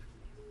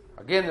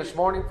Again this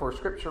morning for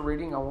scripture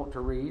reading, I want to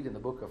read in the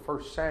book of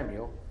 1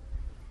 Samuel,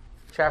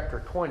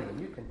 chapter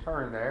 20. You can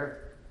turn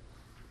there.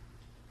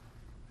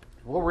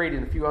 We'll read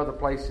in a few other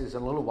places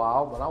in a little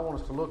while, but I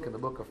want us to look in the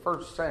book of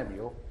 1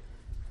 Samuel,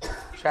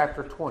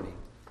 chapter 20.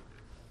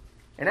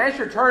 And as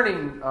you're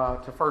turning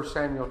to 1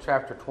 Samuel,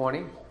 chapter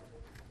 20,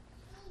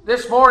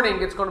 this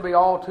morning it's going to be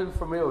all too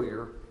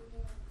familiar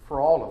for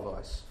all of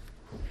us.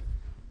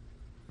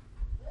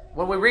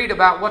 When we read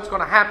about what's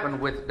going to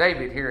happen with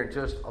David here in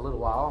just a little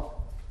while,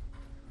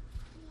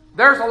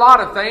 there's a lot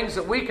of things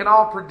that we can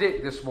all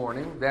predict this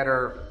morning that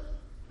are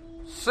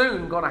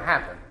soon going to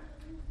happen.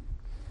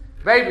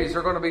 Babies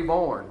are going to be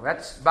born.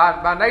 That's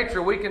by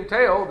nature we can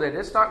tell that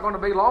it's not going to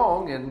be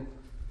long and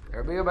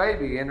there'll be a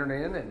baby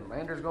entering in and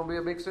Andrew's going to be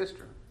a big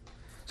sister.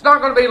 It's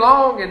not going to be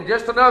long and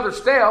just another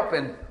step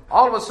and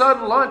all of a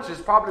sudden lunch is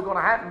probably going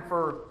to happen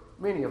for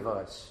many of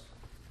us.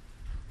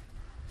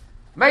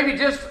 Maybe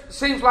just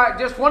seems like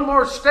just one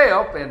more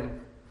step and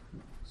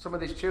some of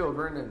these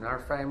children and our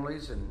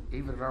families and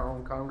even in our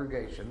own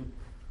congregation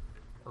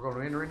are going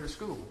to enter into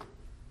school.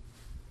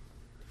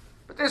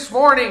 But this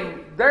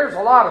morning, there's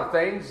a lot of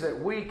things that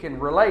we can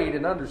relate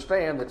and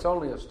understand that's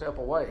only a step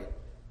away.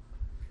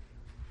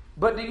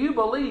 But do you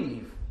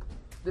believe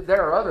that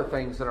there are other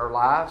things in our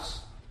lives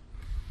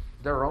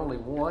that are only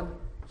one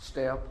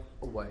step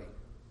away?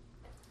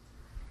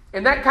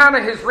 And that kind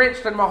of has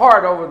wrenched in my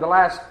heart over the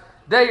last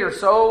day or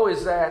so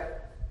is that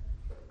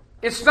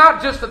it's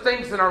not just the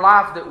things in our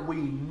life that we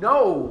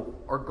know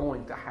are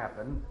going to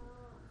happen.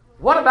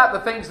 What about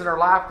the things in our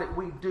life that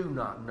we do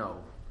not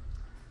know?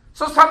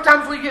 So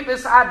sometimes we get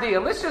this idea,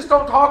 let's just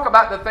don't talk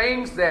about the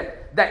things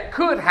that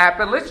could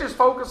happen. Let's just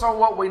focus on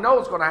what we know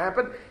is going to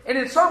happen. And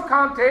in some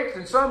context,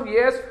 in some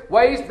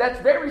ways, that's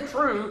very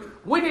true.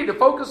 We need to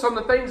focus on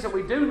the things that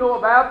we do know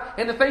about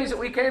and the things that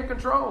we can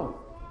control.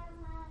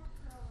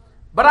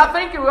 But I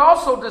think we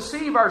also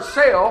deceive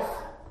ourselves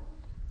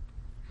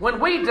when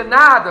we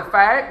deny the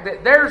fact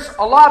that there's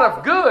a lot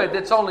of good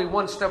that's only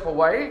one step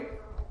away,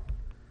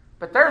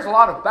 but there's a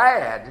lot of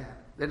bad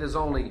that is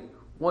only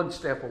one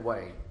step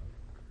away.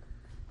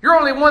 You're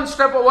only one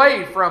step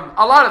away from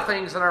a lot of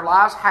things in our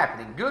lives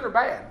happening, good or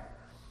bad.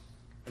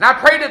 And I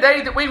pray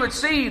today that we would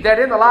see that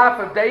in the life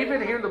of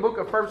David, here in the book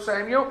of 1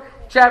 Samuel,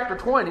 chapter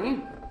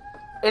 20,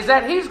 is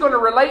that he's going to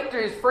relate to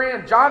his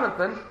friend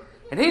Jonathan,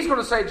 and he's going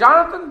to say,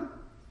 Jonathan,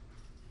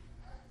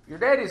 your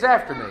daddy's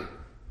after me.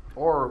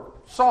 Or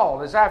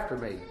Saul is after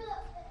me.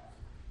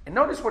 And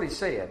notice what he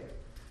said.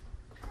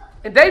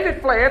 And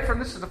David fled from,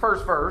 this is the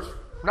first verse,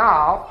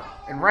 Naioth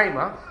and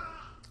Ramah,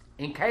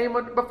 and came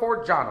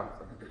before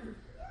Jonathan.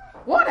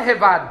 What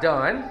have I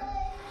done?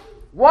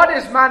 What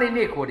is mine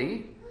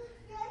iniquity?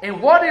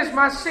 And what is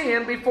my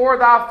sin before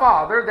thy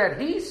father that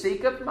he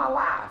seeketh my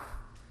life?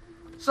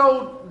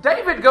 So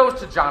David goes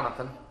to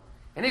Jonathan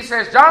and he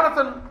says,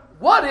 Jonathan,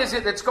 what is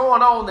it that's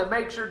going on that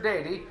makes your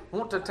daddy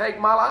want to take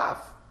my life?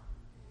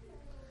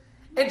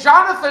 And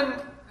Jonathan,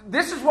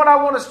 this is what I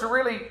want us to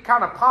really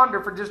kind of ponder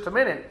for just a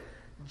minute.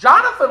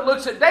 Jonathan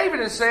looks at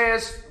David and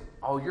says,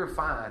 oh, you're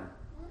fine.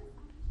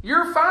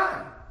 You're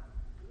fine.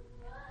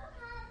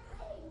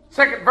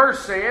 Second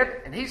verse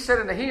said, and he said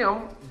unto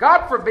him,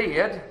 God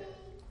forbid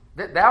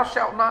that thou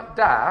shalt not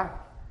die.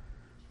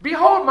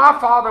 Behold, my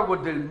father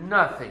would do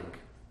nothing,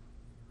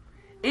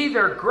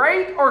 either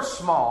great or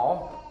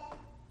small,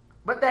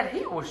 but that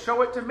he will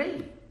show it to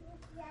me.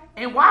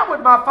 And why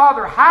would my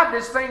father hide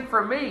this thing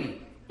from me?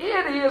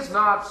 It is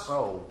not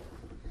so.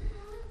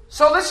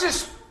 So let's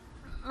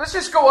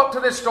just go up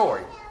to this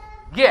story.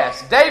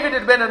 Yes, David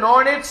had been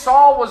anointed.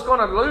 Saul was going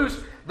to lose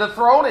the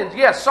throne. And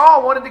yes,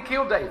 Saul wanted to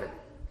kill David.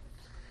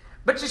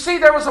 But you see,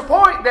 there was a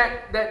point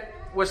that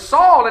with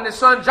Saul and his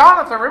son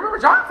Jonathan. Remember,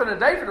 Jonathan and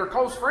David are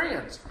close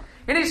friends.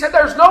 And he said,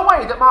 there's no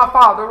way that my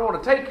father would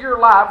want to take your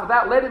life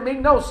without letting me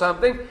know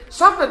something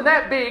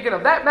that big and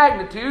of that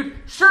magnitude.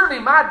 Surely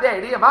my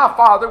daddy and my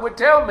father would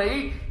tell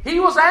me he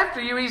was after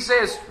you. He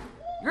says,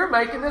 you're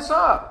making this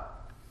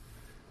up.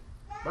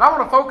 But I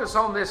want to focus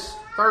on this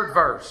third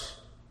verse.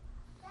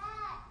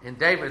 And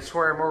David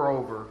sware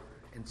moreover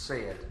and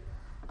said,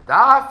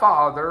 thy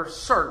father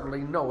certainly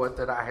knoweth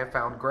that I have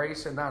found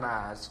grace in thine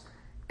eyes.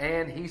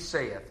 And he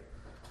saith,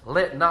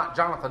 let not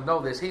Jonathan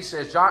know this. He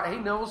says, he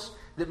knows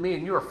that me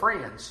and you are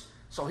friends.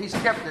 So he's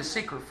kept this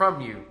secret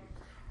from you.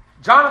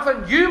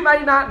 Jonathan, you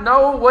may not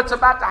know what's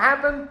about to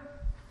happen,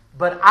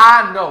 but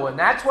I know. And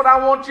that's what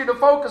I want you to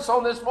focus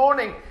on this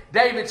morning.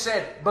 David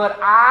said, but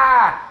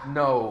I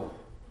know.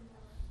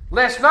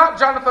 Lest not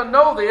Jonathan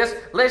know this,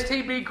 lest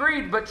he be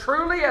grieved. But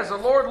truly as the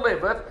Lord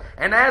liveth,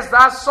 and as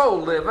thy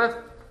soul liveth,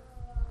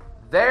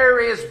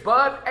 there is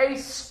but a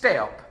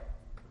step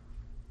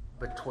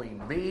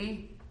between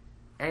me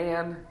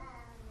and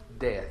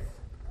death.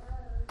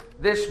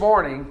 This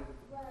morning,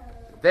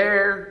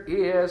 there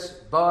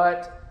is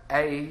but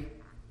a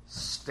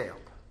step.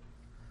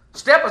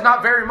 Step is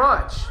not very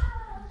much.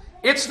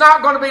 It's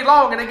not going to be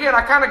long. And again,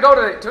 I kind of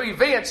go to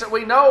events that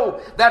we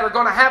know that are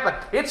going to happen.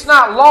 It's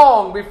not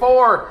long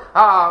before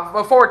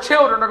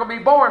children are going to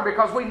be born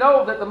because we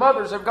know that the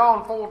mothers have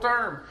gone full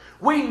term.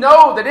 We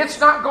know that it's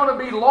not going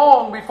to be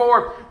long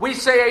before we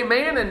say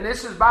amen, and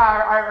this is by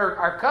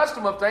our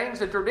custom of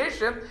things, and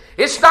tradition.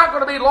 It's not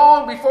going to be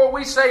long before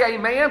we say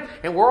amen,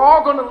 and we're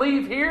all going to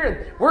leave here,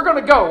 and we're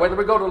going to go, whether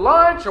we go to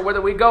lunch, or whether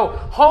we go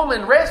home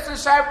and rest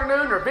this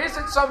afternoon, or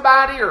visit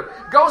somebody, or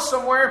go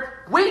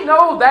somewhere. We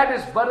know that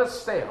is but a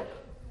step.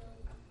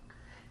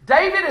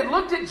 David had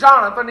looked at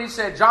Jonathan. He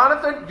said,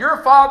 Jonathan,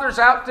 your father's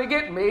out to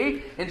get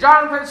me. And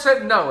Jonathan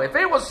said, no. If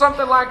it was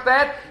something like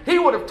that, he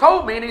would have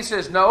told me. And he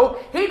says, no,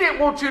 he didn't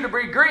want you to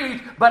be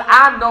grieved, but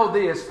I know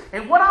this.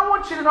 And what I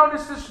want you to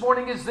notice this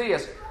morning is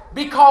this.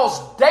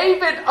 Because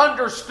David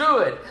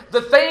understood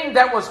the thing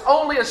that was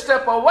only a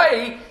step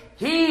away,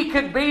 he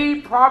could be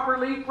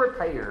properly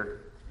prepared.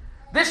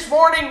 This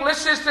morning,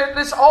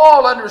 let's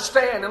all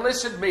understand and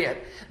let's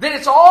admit that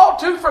it's all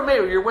too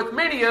familiar with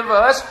many of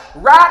us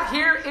right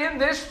here in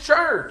this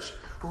church,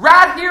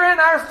 right here in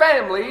our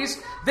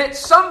families, that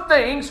some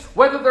things,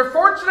 whether they're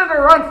fortunate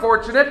or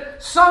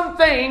unfortunate, some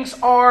things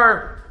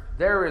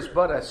there is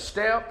but a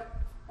step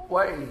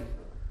away.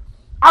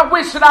 I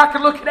wish that I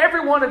could look at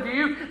every one of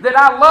you that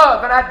I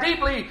love and I'm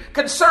deeply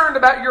concerned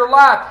about your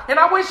life. And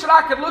I wish that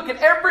I could look at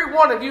every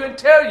one of you and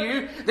tell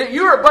you that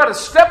you are but a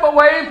step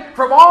away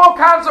from all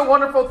kinds of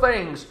wonderful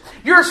things.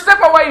 You're a step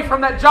away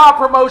from that job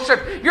promotion.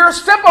 You're a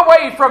step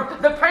away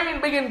from the pain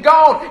being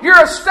gone.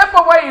 You're a step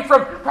away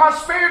from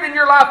prosperity in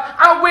your life.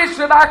 I wish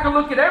that I could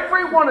look at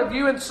every one of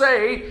you and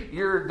say,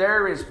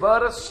 there is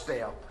but a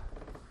step.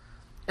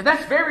 And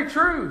that's very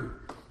true.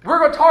 We're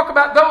going to talk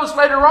about those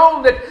later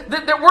on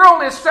that we're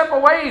only a step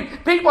away.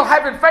 People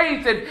having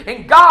faith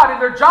in God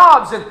and their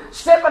jobs and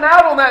stepping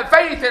out on that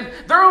faith, and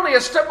they're only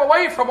a step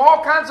away from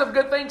all kinds of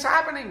good things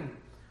happening.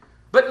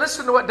 But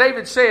listen to what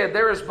David said.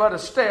 There is but a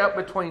step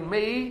between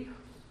me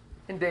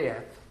and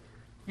death.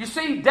 You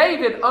see,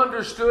 David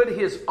understood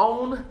his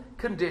own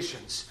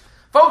conditions.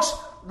 Folks,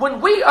 when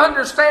we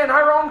understand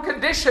our own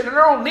condition and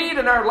our own need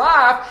in our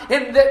life,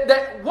 and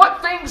that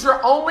what things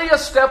are only a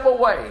step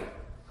away.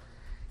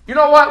 You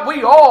know what?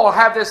 We all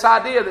have this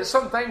idea that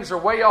some things are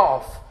way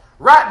off.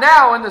 Right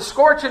now, in the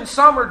scorching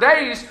summer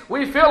days,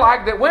 we feel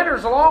like that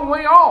winter's a long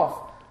way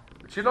off.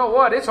 But you know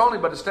what? It's only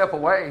but a step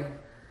away.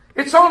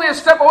 It's only a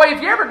step away.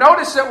 If you ever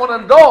notice that when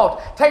an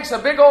adult takes a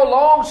big old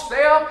long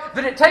step,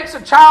 that it takes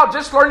a child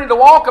just learning to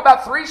walk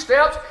about 3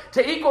 steps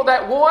to equal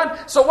that one.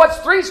 So what's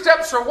 3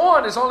 steps for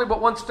one is only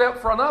but 1 step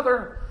for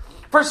another.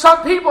 For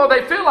some people,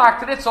 they feel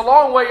like that it's a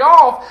long way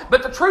off,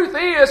 but the truth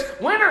is,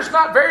 winter's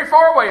not very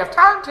far away. If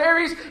time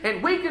tarries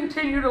and we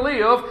continue to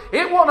live,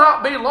 it will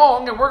not be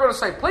long, and we're going to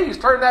say, please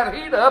turn that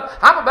heat up.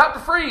 I'm about to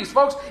freeze.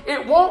 Folks,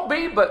 it won't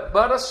be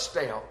but a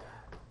step.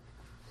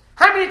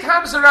 How many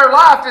times in our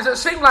life does it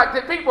seem like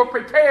that people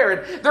prepare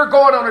and they're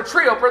going on a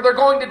trip or they're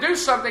going to do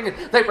something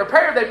and they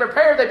prepare,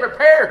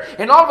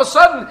 and all of a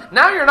sudden,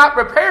 now you're not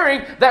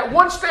preparing, that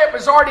 1 step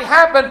has already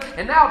happened,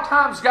 and now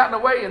time's gotten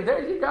away, and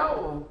there you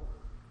go.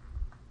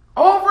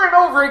 Over and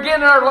over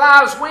again in our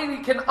lives,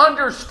 we can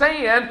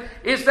understand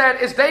is that,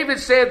 as David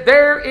said,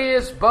 there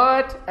is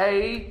but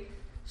a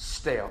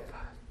step.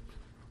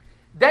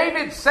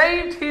 David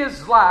saved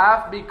his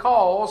life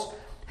because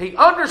he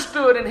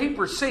understood and he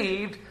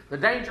perceived the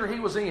danger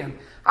he was in.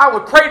 I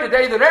would pray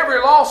today that every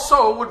lost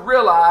soul would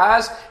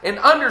realize and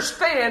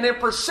understand and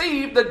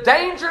perceive the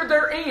danger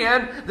they're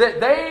in, that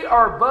they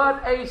are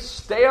but a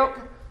step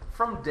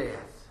from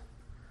death.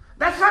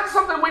 That's not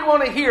something we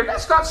want to hear.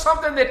 That's not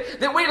something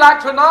that we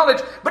like to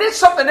acknowledge. But it's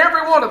something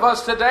every one of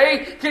us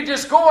today can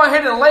just go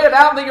ahead and lay it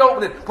out in the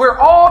open. We're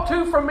all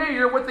too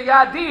familiar with the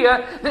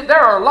idea that there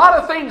are a lot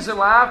of things in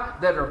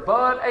life that are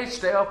but a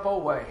step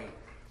away.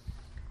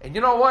 And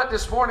you know what?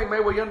 This morning, may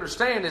we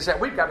understand is that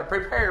we've got to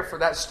prepare for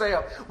that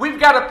step. We've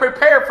got to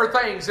prepare for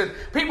things. And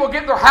people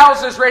get their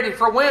houses ready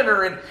for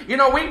winter. And,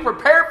 we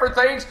prepare for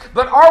things.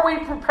 But are we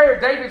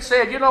prepared? David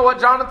said, you know what,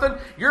 Jonathan?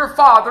 Your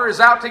father is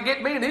out to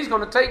get me, and he's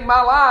going to take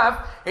my life.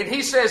 And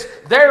he says,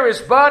 there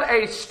is but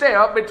a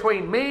step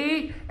between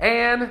me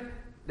and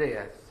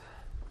death.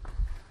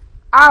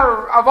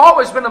 I've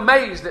always been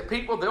amazed at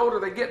people, the older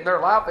they get in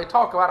their life, they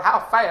talk about how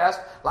fast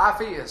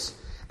life is.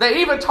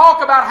 They even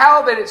talk about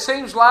how that it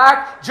seems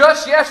like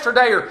just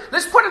yesterday, or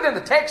let's put it in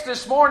the text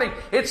this morning,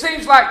 it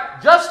seems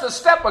like just a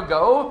step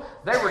ago,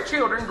 they were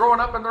children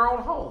growing up in their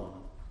own home.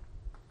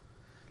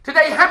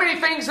 Today, how many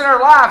things in our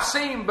life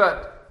seem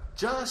but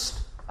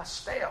just a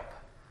step?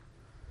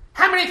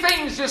 How many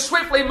things just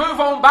swiftly move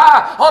on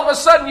by? All of a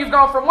sudden, you've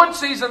gone from one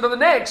season to the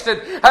next, and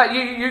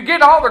you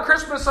get all the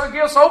Christmas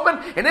gifts open,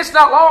 and it's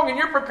not long, and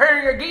you're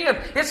preparing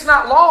again. It's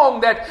not long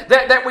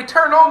that we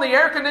turn on the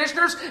air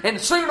conditioners, and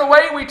soon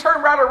away we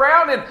turn right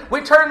around and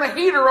we turn the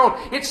heater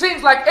on. It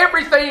seems like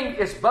everything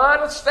is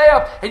but a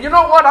step. And you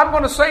know what? I'm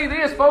going to say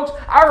this, folks.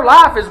 Our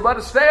life is but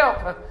a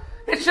step.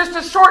 It's just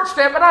a short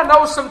step, and I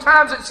know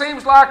sometimes it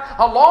seems like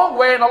a long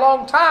way and a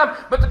long time,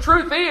 but the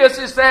truth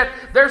is that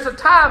there's a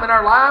time in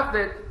our life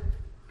that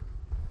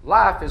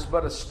life is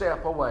but a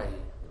step away.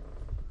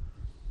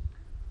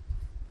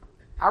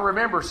 I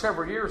remember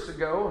several years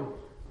ago,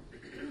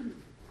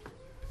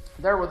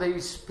 there were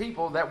these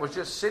people that was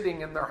just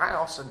sitting in their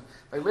house, and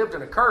they lived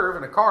in a curve,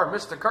 and a car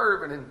missed the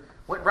curve and then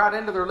went right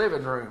into their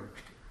living room.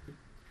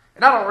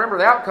 And I don't remember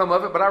the outcome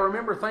of it, but I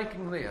remember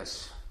thinking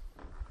this.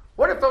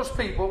 What if those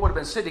people would have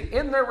been sitting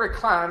in their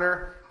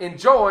recliner,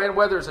 enjoying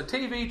whether it's a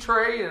TV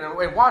tray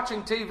and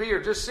watching TV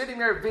or just sitting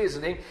there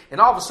visiting,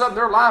 and all of a sudden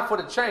their life would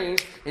have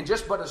changed in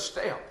just but a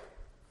step?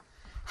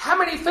 How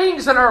many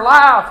things in our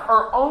life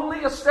are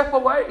only a step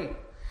away?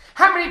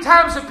 How many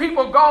times have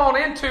people gone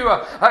into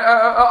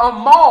a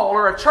mall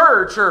or a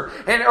church or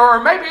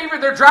maybe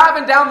even they're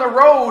driving down the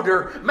road,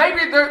 or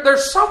maybe they're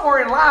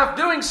somewhere in life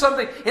doing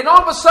something, and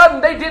all of a sudden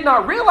they did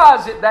not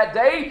realize it that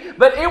day,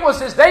 but it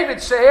was, as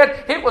David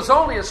said, it was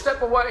only a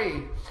step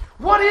away.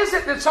 What is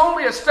it that's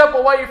only a step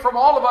away from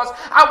all of us?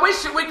 I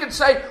wish that we could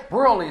say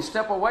we're only a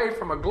step away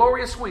from a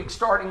glorious week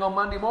starting on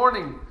Monday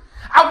morning.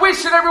 I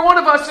wish that every one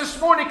of us this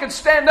morning could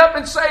stand up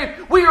and say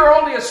we are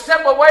only a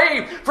step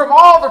away from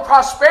all the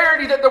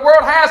prosperity that the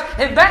world has.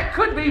 And that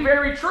could be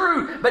very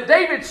true. But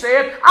David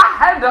said, I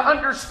had to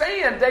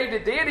understand,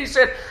 David did. He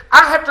said,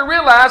 I have to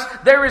realize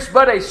there is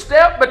but a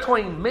step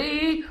between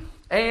me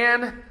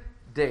and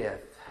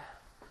death.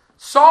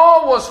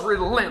 Saul was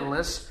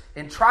relentless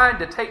in trying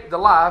to take the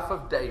life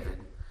of David.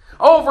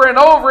 Over and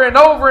over and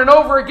over and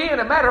over again.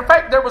 As a matter of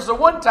fact, there was the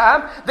one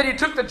time that he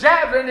took the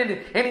javelin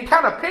and he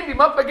kind of pinned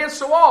him up against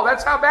the wall.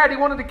 That's how bad he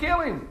wanted to kill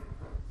him.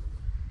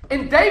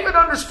 And David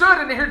understood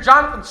it, and here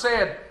Jonathan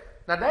said,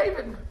 now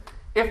David,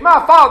 if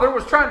my father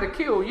was trying to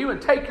kill you and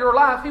take your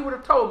life, he would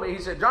have told me. He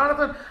said,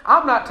 Jonathan,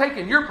 I'm not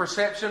taking your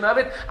perception of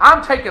it.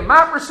 I'm taking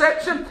my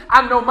perception.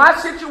 I know my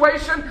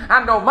situation.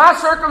 I know my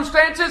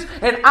circumstances,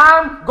 and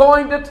I'm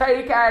going to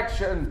take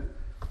action.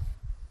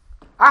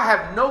 I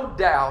have no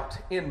doubt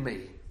in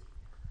me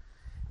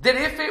that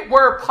if it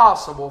were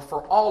possible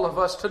for all of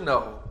us to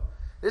know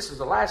this is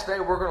the last day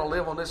we're going to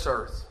live on this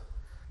earth,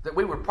 that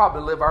we would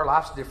probably live our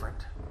lives different.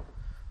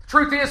 The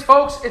truth is,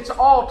 folks, it's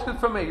all too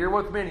familiar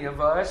with many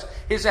of us,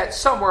 is that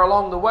somewhere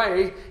along the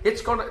way,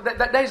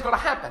 that day's going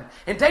to happen.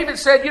 And David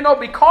said,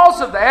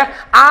 because of that,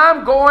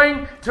 I'm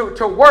going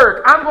to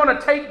work. I'm going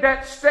to take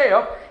that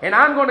step, and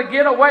I'm going to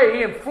get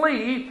away and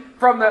flee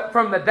from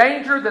the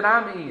danger that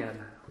I'm in.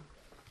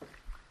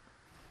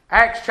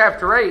 Acts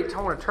chapter 8,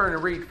 I want to turn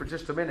and read for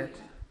just a minute.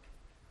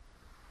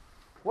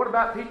 What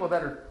about people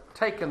that are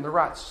taking the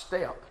right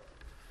step?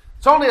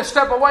 It's only a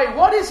step away.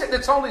 What is it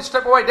that's only a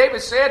step away? David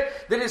said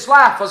that his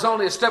life was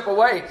only a step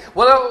away.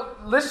 Well,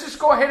 let's just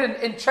go ahead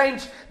and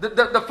change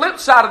the flip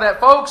side of that,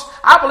 folks.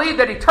 I believe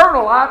that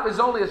eternal life is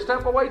only a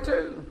step away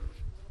too.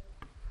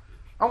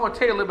 I want to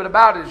tell you a little bit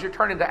about it as you're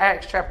turning to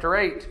Acts chapter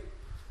 8.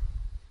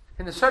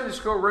 In the Sunday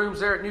school rooms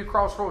there at New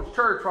Crossroads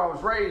Church where I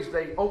was raised,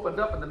 they opened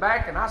up in the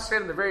back, and I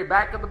sat in the very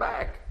back of the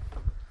back.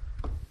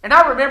 And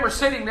I remember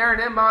sitting there,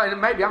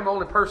 and maybe I'm the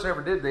only person who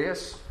ever did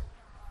this.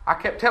 I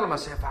kept telling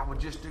myself I would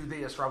just do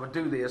this, or I would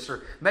do this,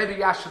 or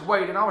maybe I should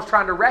wait. And I was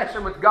trying to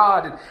ration with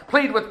God and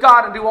plead with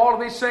God and do all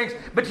of these things.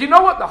 But you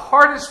know what the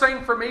hardest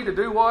thing for me to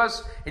do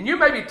was? And you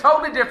may be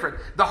totally different.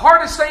 The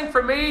hardest thing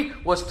for me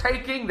was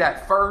taking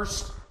that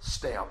first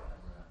step.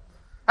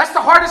 That's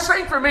the hardest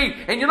thing for me.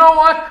 And you know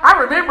what?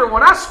 I remember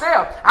when I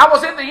stepped, I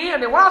was at the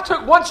end. And when I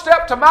took one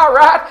step to my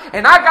right,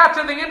 and I got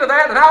to the end of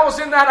that, and I was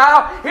in that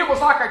aisle, it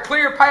was like a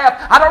clear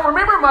path. I don't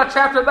remember much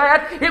after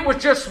that. It was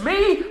just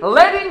me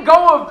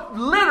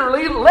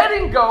literally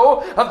letting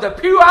go of the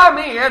pew I'm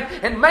in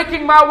and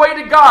making my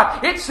way to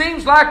God. It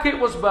seems like it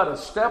was but a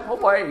step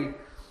away.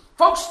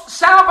 Folks,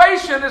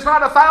 salvation is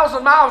not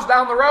 1,000 miles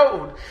down the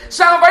road.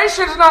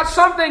 Salvation is not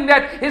something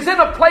that is in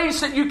a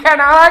place that you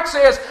cannot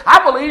access.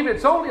 I believe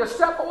it's only a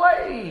step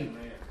away.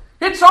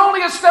 It's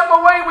only a step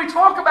away. We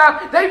talk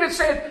about, David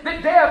said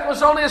that death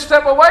was only a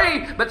step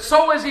away, but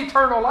so is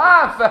eternal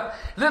life.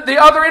 The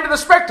other end of the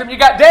spectrum, you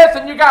got death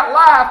and you got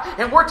life,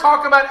 and we're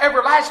talking about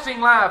everlasting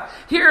life.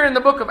 Here in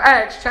the book of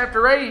Acts,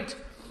 chapter 8,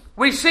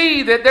 we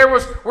see that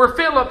where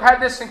Philip had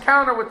this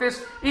encounter with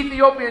this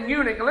Ethiopian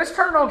eunuch. And let's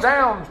turn on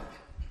down.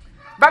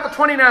 About the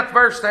 29th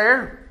verse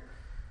there.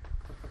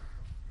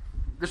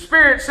 The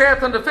Spirit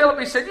saith unto Philip,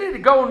 he said, you need to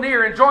go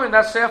near and join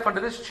thyself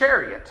unto this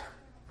chariot.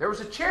 There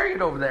was a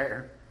chariot over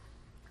there.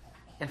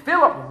 And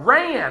Philip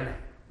ran.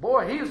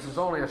 Boy, his was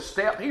only a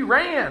step. He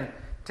ran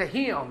to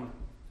him.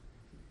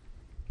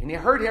 And he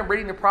heard him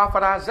reading the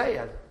prophet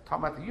Isaiah,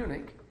 talking about the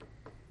eunuch.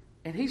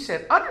 And he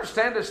said,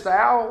 understandest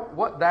thou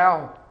what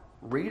thou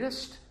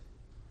readest?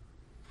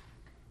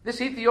 This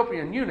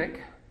Ethiopian eunuch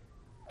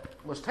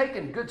was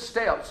taking good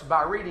steps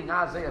by reading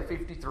Isaiah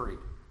 53.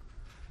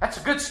 That's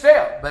a good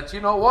step, but you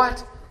know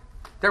what?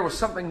 There was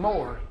something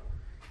more.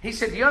 He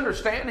said, do you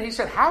understand? He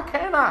said, how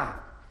can I,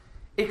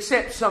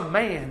 except some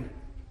man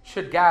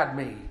should guide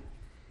me?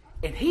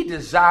 And he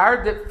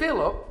desired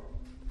Philip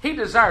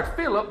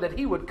that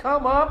he would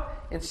come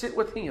up and sit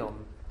with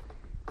him.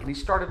 And he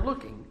started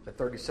looking. The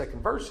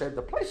 32nd verse said,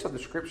 the place of the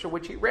scripture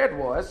which he read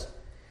was,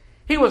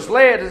 he was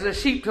led as a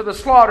sheep to the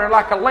slaughter,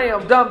 like a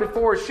lamb dumb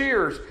before his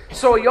shearers.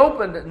 So he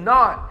opened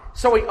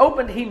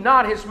he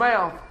not his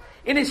mouth.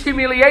 In his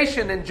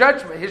humiliation and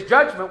judgment, his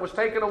judgment was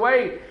taken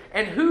away.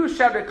 And who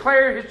shall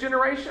declare his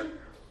generation?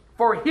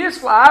 for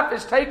his life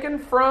is taken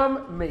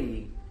from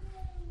me.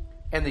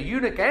 And the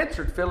eunuch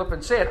answered Philip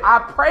and said, I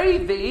pray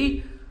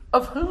thee,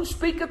 of whom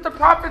speaketh the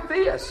prophet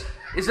this?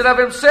 Is it of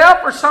himself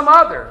or some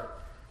other?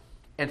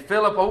 And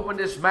Philip opened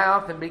his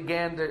mouth and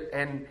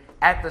began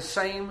at the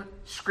same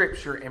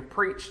scripture and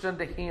preached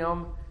unto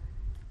him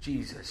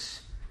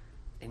Jesus.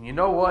 And you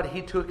know what?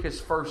 He took his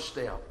first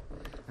step.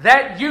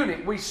 That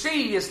eunuch, we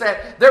see, is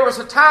that there was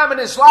a time in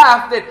his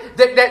life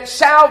that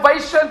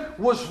salvation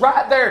was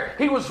right there.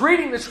 He was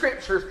reading the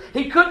scriptures.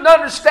 He couldn't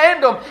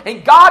understand them.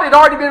 And God had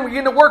already been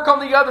beginning to work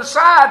on the other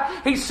side.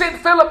 He sent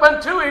Philip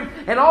unto him.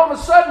 And all of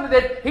a sudden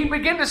that he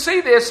began to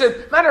see this.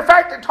 And matter of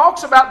fact, it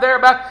talks about there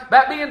about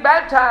being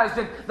baptized.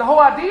 And the whole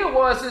idea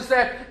is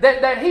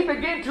that he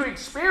began to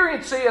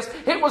experience this.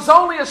 It was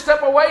only a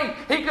step away.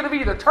 He could have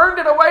either turned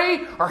it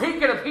away or he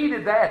could have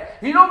heeded that.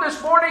 You know,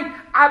 this morning,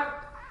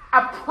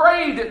 I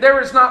pray that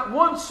there is not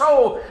one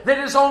soul that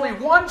is only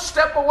one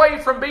step away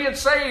from being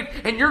saved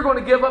and you're going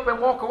to give up and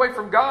walk away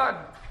from God.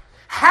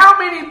 How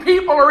many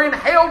people are in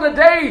hell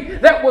today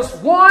that was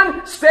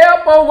one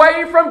step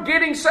away from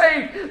getting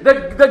saved?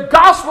 The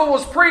gospel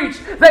was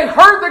preached. They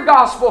heard the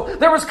gospel.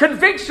 There was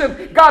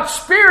conviction. God's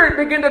Spirit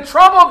began to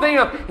trouble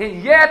them.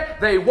 And yet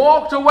they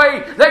walked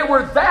away. They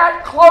were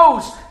that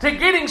close to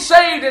getting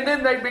saved and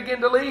then they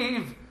began to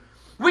leave.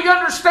 We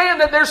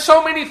understand that there's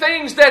so many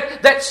things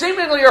that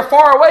seemingly are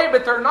far away,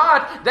 but they're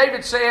not.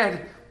 David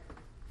said,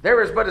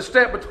 there is but a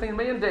step between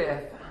me and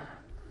death.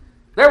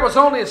 There was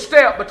only a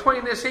step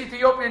between this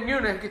Ethiopian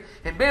eunuch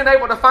and being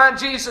able to find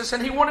Jesus,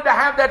 and he wanted to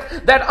have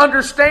that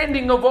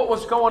understanding of what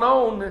was going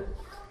on. As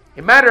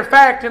a matter of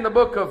fact, in the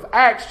book of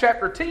Acts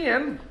chapter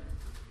 10,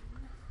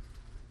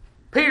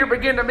 Peter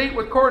began to meet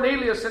with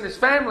Cornelius and his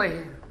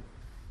family.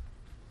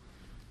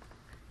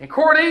 And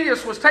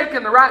Cornelius was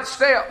taking the right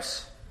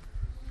steps.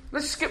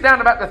 Let's skip down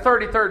to about the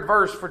 33rd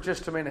verse for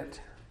just a minute.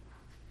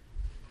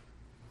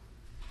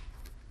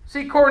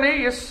 See,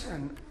 Cornelius,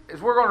 and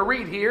as we're going to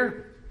read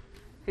here,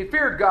 he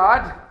feared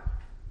God.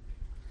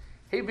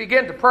 He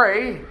began to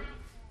pray.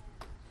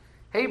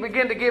 He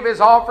began to give his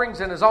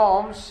offerings and his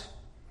alms.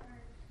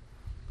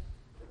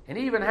 And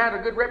he even had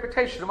a good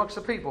reputation amongst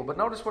the people. But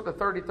notice what the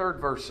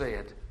 33rd verse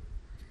said.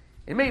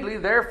 Immediately,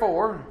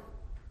 therefore,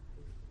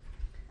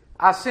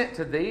 I sent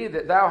to thee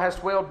that thou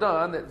hast well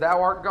done, that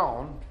thou art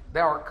gone,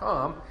 thou art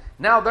come.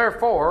 Now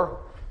therefore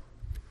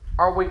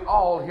are we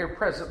all here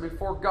present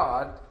before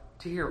God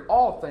to hear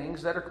all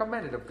things that are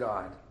commanded of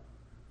God.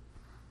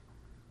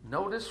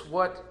 Notice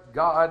what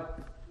God,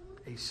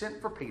 he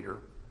sent for Peter,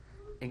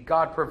 and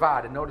God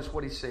provided. Notice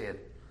what he said.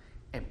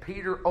 And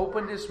Peter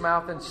opened his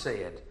mouth and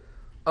said,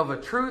 of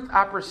a truth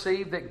I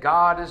perceive that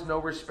God is no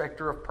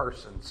respecter of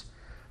persons.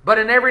 But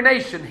in every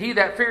nation he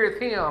that feareth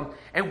him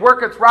and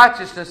worketh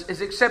righteousness is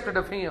accepted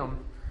of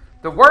him.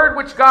 The word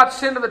which God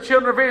sent to the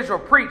children of Israel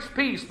preached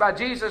peace by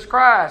Jesus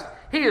Christ.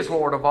 He is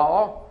Lord of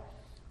all.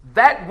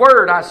 That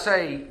word, I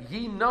say,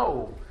 ye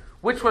know,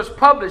 which was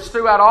published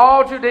throughout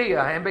all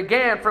Judea and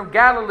began from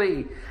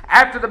Galilee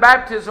after the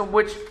baptism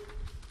which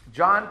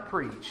John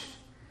preached.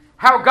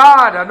 How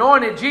God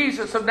anointed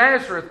Jesus of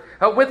Nazareth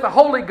with the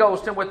Holy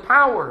Ghost and with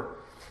power.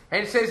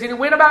 And it says, and he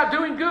went about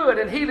doing good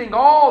and healing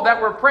all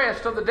that were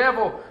oppressed of the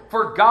devil,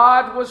 for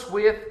God was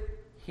with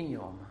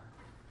him.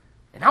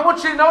 And I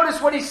want you to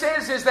notice what he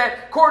says is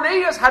that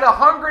Cornelius had a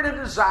hunger and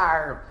a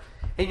desire.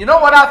 And you know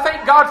what I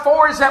thank God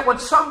for is that when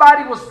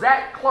somebody was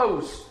that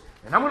close,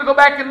 and I'm going to go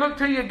back and look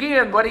to you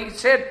again what he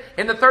said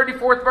in the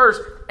 34th verse.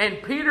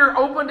 And Peter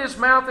opened his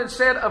mouth and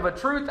said, of a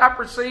truth I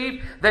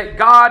perceive that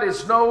God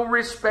is no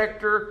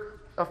respecter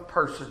of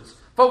persons.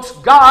 Folks,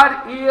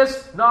 God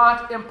is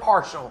not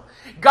impartial.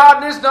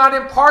 God is not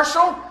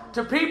impartial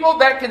to people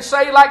that can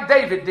say like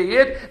David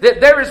did, that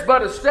there is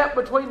but a step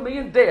between me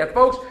and death.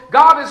 Folks,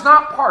 God is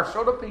not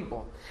partial to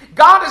people.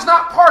 God is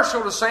not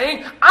partial to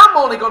saying, I'm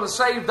only going to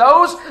save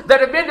those that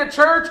have been to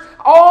church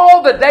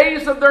all the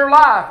days of their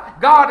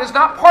life. God is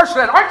not partial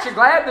to that. Aren't you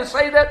glad to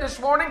say that this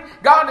morning?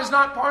 God is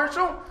not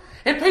partial.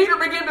 And Peter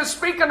began to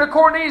speak unto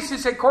Cornelius. He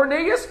said,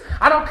 Cornelius,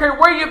 I don't care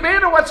where you've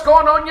been or what's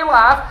going on in your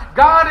life.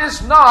 God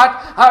is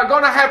not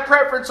going to have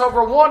preference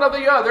over one or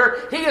the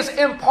other. He is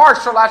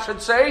impartial, I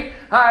should say,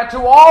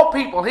 to all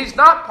people. He's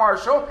not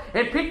partial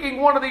in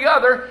picking one or the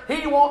other.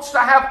 He wants to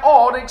have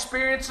all to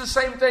experience the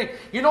same thing.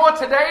 You know what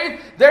today?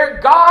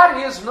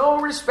 God is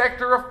no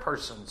respecter of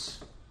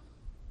persons.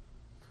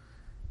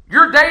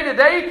 Your day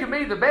today can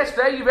be the best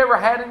day you've ever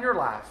had in your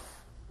life.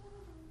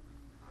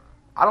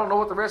 I don't know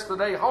what the rest of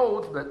the day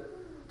holds, but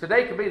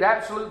today could be the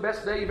absolute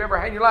best day you've ever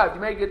had in your life.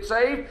 You may get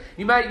saved.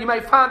 You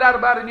may find out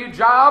about a new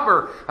job,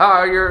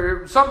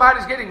 or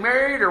somebody's getting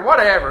married, or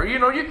whatever.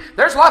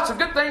 There's lots of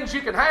good things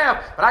you can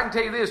have, but I can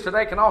tell you this: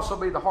 today can also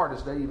be the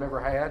hardest day you've ever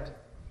had.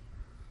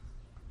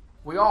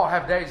 We all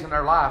have days in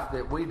our life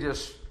that we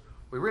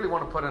really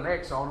want to put an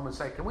X on them and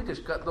say, can we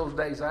just cut those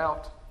days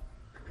out?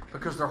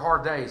 Because they're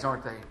hard days,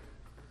 aren't they?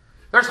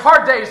 There's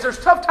hard days. There's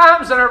tough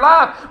times in our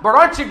life. But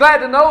aren't you glad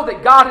to know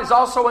that God is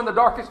also in the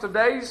darkest of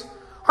days?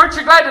 Aren't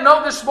you glad to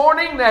know this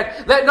morning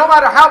that no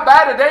matter how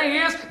bad a day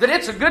is, that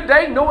it's a good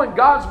day knowing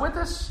God's with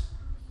us?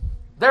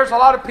 There's a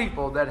lot of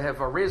people that have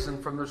arisen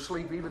from their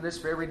sleep even this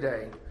very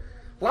day.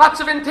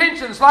 Lots of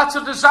intentions, lots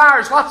of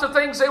desires, lots of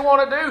things they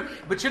want to do.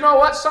 But you know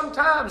what?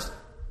 Sometimes,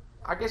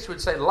 I guess you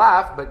would say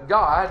life, but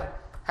God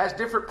has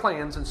different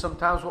plans than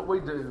sometimes what we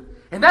do.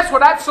 And that's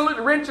what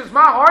absolutely wrenches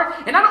my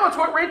heart. And I know it's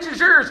what wrenches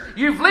yours.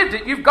 You've lived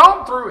it. You've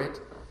gone through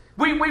it.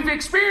 We've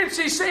experienced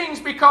these things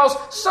because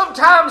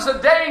sometimes the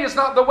day is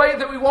not the way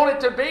that we want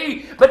it to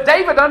be. But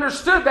David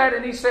understood that,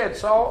 and he said,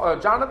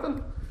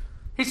 Jonathan,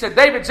 he said,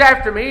 David's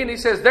after me, and he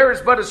says, there is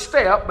but a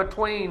step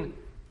between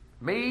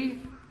me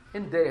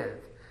and death.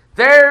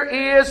 There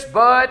is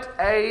but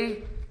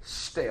a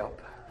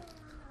step.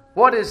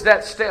 What is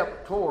that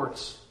step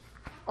towards?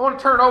 I want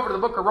to turn over to the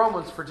book of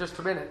Romans for just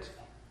a minute.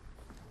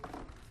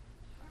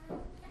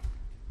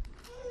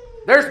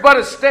 There's but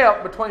a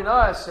step between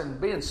us and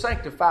being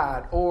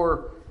sanctified,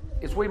 or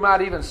as we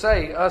might even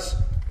say, us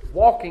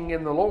walking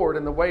in the Lord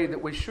in the way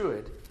that we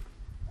should.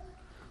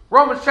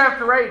 Romans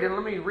chapter 8, and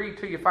let me read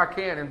to you if I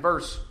can in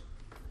verse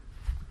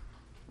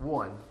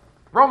 1.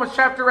 Romans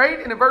chapter 8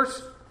 and in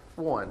verse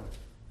 1.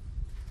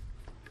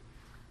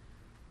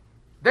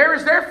 There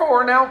is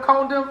therefore now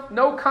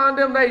no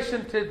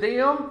condemnation to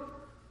them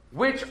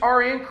which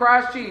are in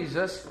Christ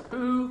Jesus,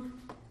 who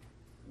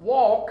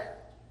walk.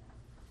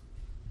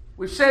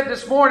 We've said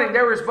this morning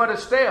there is but a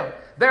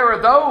step. There are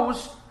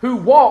those who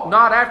walk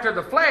not after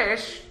the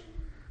flesh,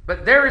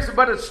 but there is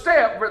but a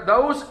step for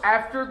those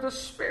after the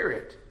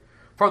Spirit.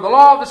 For the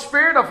law of the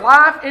Spirit of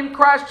life in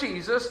Christ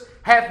Jesus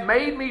hath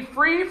made me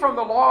free from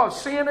the law of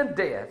sin and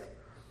death.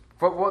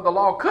 For what the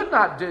law could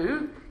not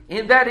do,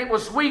 in that it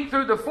was weak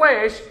through the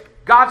flesh,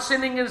 God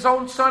sending His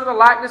own Son in the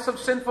likeness of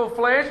sinful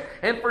flesh,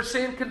 and for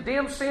sin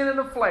condemned sin in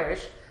the flesh,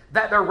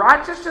 that the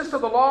righteousness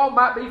of the law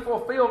might be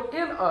fulfilled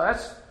in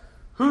us,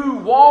 who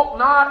walk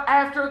not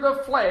after the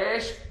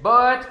flesh,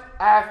 but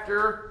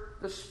after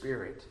the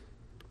Spirit.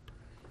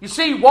 You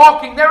see,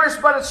 walking, there is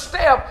but a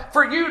step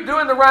for you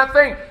doing the right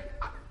thing.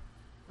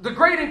 The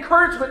great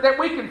encouragement that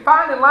we can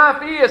find in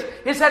life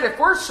is that if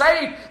we're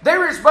saved,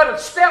 there is but a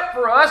step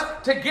for us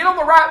to get on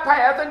the right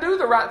path and do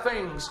the right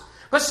things.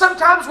 But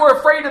sometimes we're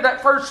afraid of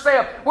that first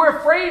step. We're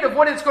afraid of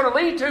what it's going to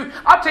lead to.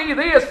 I'll tell you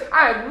this,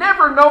 I have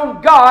never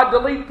known God to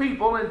lead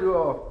people into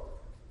a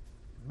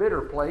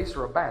bitter place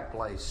or a bad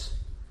place.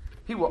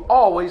 He will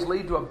always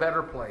lead to a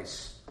better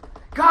place.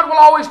 God will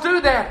always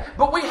do that,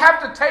 but we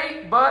have to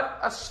take but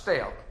a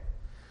step.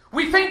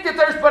 We think that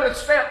there's but a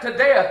step to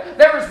death.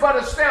 There is but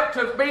a step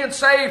to being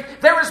saved.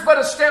 There is but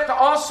a step to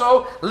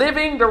also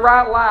living the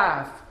right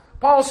life.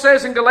 Paul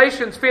says in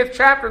Galatians 5th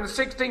chapter, in the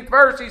 16th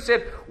verse, he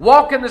said,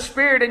 walk in the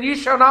Spirit, and ye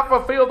shall not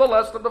fulfill the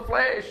lust of the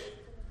flesh.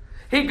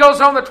 He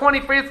goes on the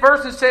 25th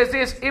verse and says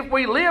this, if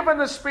we live in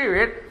the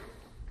Spirit,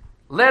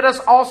 let us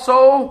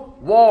also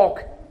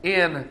walk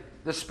in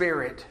the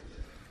Spirit.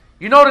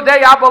 You know,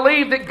 today I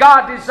believe that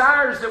God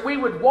desires that we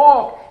would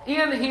walk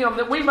in Him,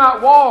 that we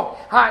might walk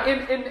in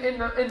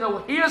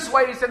His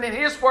ways and in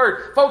His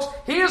Word. Folks,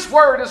 His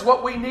Word is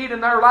what we need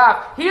in our life.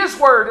 His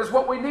Word is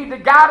what we need to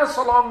guide us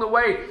along the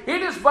way.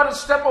 It is but a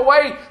step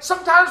away.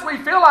 Sometimes we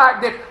feel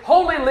like that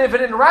holy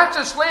living and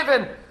righteous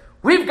living,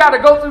 we've got to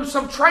go through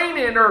some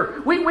training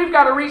or we've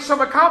got to reach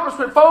some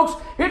accomplishment.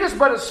 Folks, it is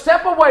but a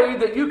step away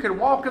that you can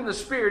walk in the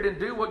Spirit and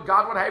do what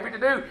God would have you to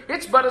do.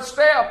 It's but a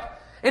step.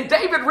 And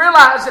David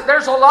realized that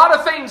there's a lot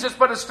of things that's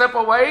but a step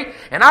away.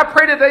 And I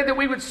pray today that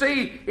we would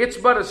see it's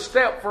but a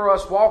step for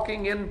us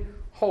walking in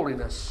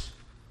holiness.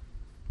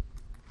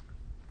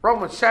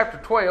 Romans chapter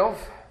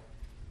 12.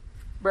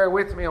 Bear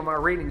with me on my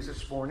readings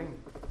this morning.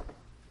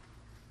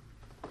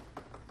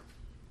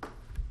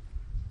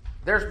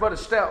 There's but a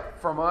step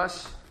from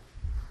us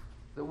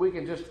that we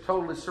can just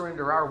totally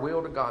surrender our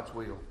will to God's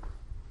will.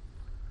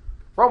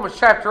 Romans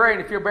chapter 8,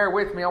 if you'll bear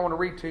with me, I want to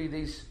read to you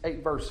these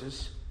 8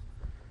 verses.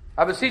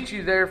 I beseech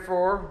you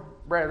therefore,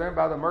 brethren,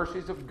 by the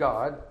mercies of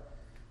God,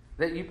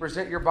 that you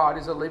present your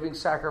bodies a living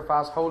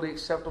sacrifice, wholly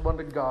acceptable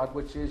unto God,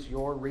 which is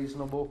your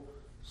reasonable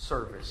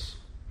service.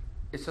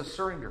 It's a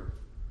surrender.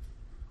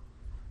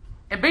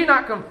 And be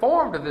not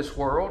conformed to this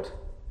world,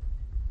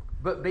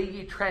 but be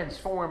ye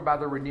transformed by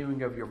the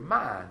renewing of your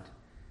mind,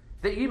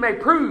 that ye may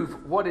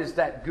prove what is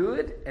that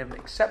good and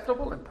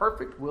acceptable and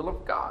perfect will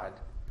of God.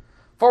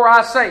 For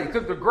I say,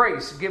 through the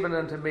grace given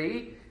unto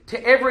me,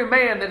 to every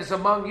man that is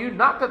among you,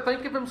 not to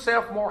think of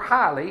himself more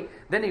highly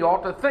than he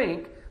ought to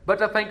think, but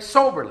to think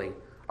soberly,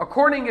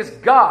 according as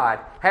God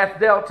hath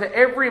dealt to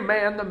every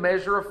man the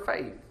measure of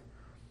faith.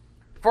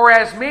 For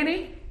as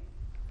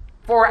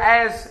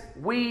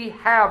we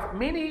have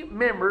many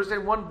members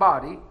in one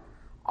body,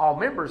 all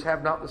members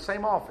have not the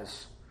same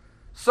office.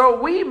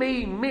 So we,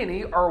 being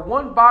many, are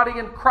one body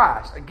in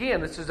Christ.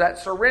 Again, this is that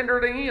surrender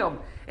to Him.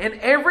 And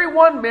every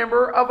one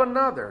member of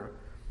another.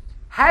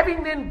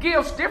 Having then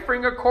gifts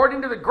differing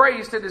according to the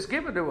grace that is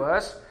given to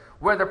us,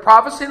 whether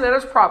prophecy, let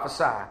us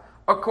prophesy,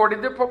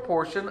 according to the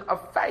proportion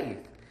of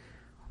faith.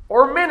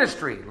 Or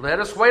ministry,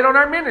 let us wait on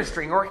our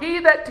ministering. Or he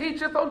that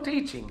teacheth on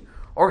teaching.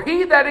 Or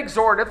he that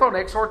exhorteth on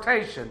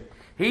exhortation.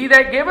 He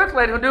that giveth,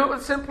 let him do it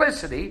with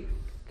simplicity.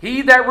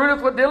 He that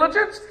ruleth with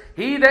diligence.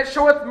 He that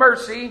showeth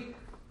mercy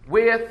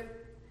with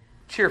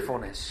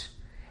cheerfulness.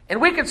 And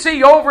we can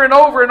see over and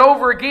over and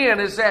over again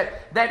is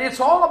that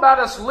it's all about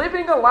us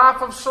living a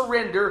life of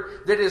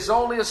surrender that is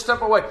only a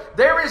step away.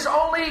 There is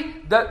only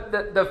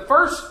the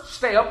first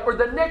step or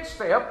the next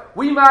step,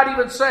 we might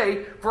even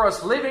say, for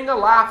us living a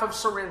life of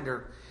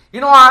surrender. You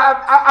know,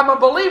 I'm a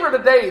believer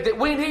today that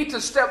we need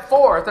to step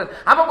forth. And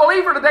I'm a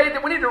believer today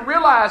that we need to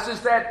realize is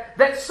that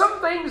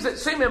some things that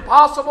seem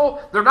impossible,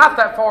 they're not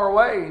that far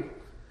away.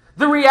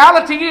 The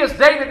reality is,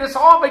 this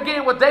all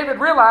began with David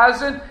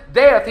realizing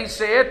death, he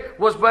said,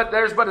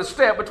 there's but a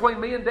step between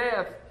me and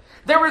death.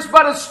 There is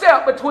but a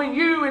step between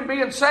you and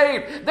being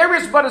saved. There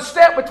is but a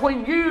step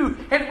between you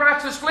and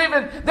righteous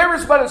living. There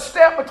is but a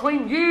step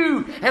between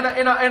you and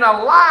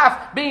a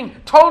life being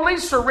totally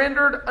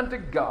surrendered unto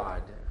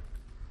God.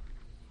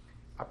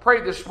 I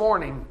pray this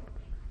morning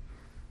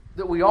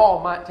that we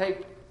all might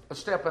take a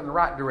step in the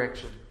right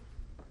direction.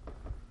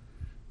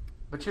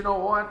 But you know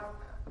what?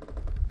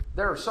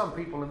 There are some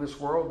people in this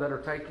world that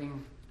are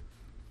taking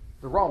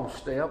the wrong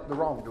step, the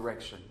wrong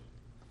direction.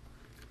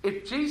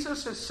 If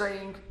Jesus is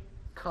saying,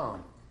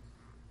 come,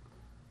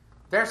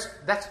 that's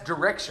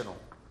directional.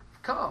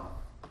 Come.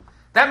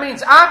 That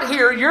means I'm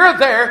here, you're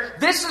there.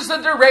 This is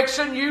the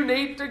direction you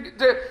need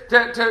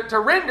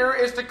to render,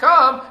 is to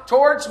come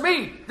towards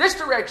me. This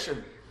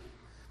direction.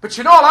 But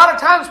you know, a lot of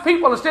times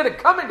people, instead of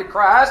coming to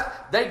Christ,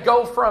 they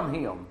go from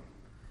Him.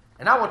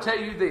 And I will tell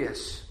you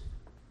this.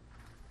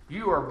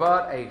 You are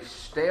but a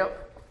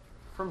step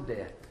from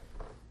death.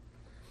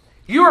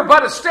 You are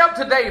but a step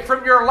today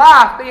from your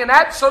life being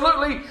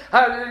absolutely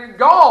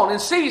gone. And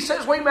see, He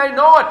says we may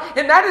know it.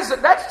 And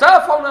that's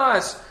tough on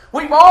us.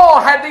 We've all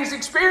had these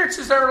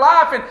experiences in our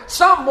life, and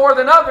some more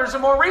than others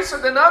and more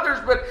recent than others.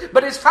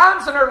 But it's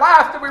times in our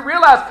life that we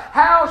realize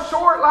how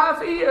short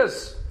life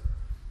is.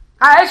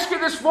 I ask you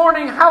this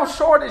morning, how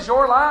short is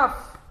your life?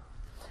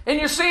 And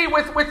you see,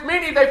 with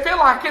many, they feel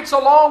like it's a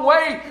long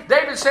way.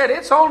 David said,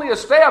 it's only a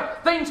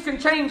step. Things can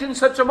change in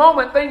such a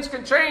moment. Things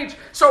can change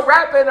so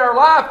rapid in our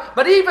life.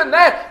 But even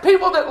that,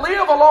 people that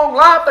live a long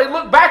life, they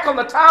look back on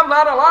the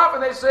timeline of life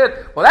and they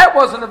said, well, that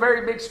wasn't a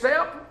very big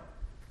step.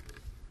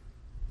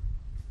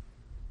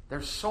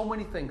 There's so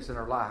many things in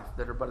our life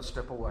that are but a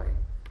step away.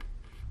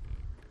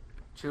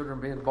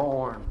 Children being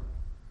born,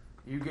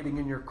 you getting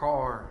in your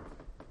car,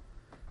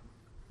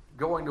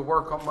 going to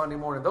work on Monday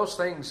morning. Those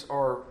things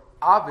are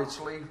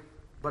obviously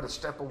but a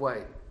step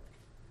away.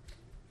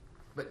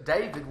 But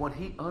David, when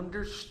he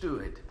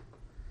understood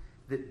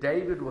that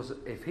David was,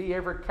 if he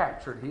ever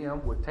captured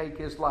him, would take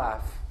his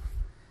life,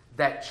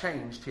 that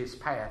changed his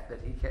path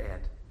that he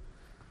had.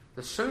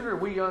 The sooner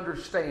we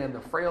understand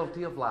the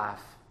frailty of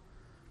life,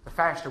 the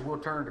faster we'll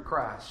turn to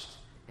Christ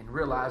and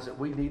realize that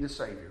we need a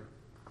Savior.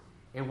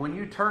 And when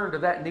you turn to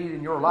that need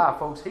in your life,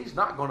 folks, He's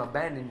not going to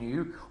abandon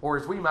you, or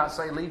as we might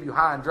say, leave you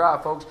high and dry,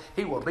 folks.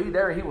 He will be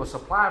there. He will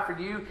supply for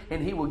you,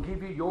 and He will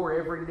give you your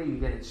every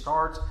need. And it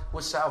starts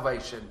with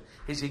salvation.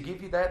 Does He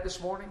give you that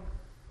this morning?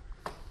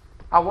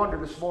 I wonder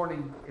this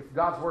morning if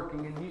God's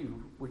working in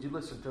you. Would you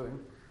listen to Him?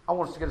 I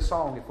want us to get a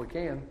song if we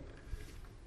can.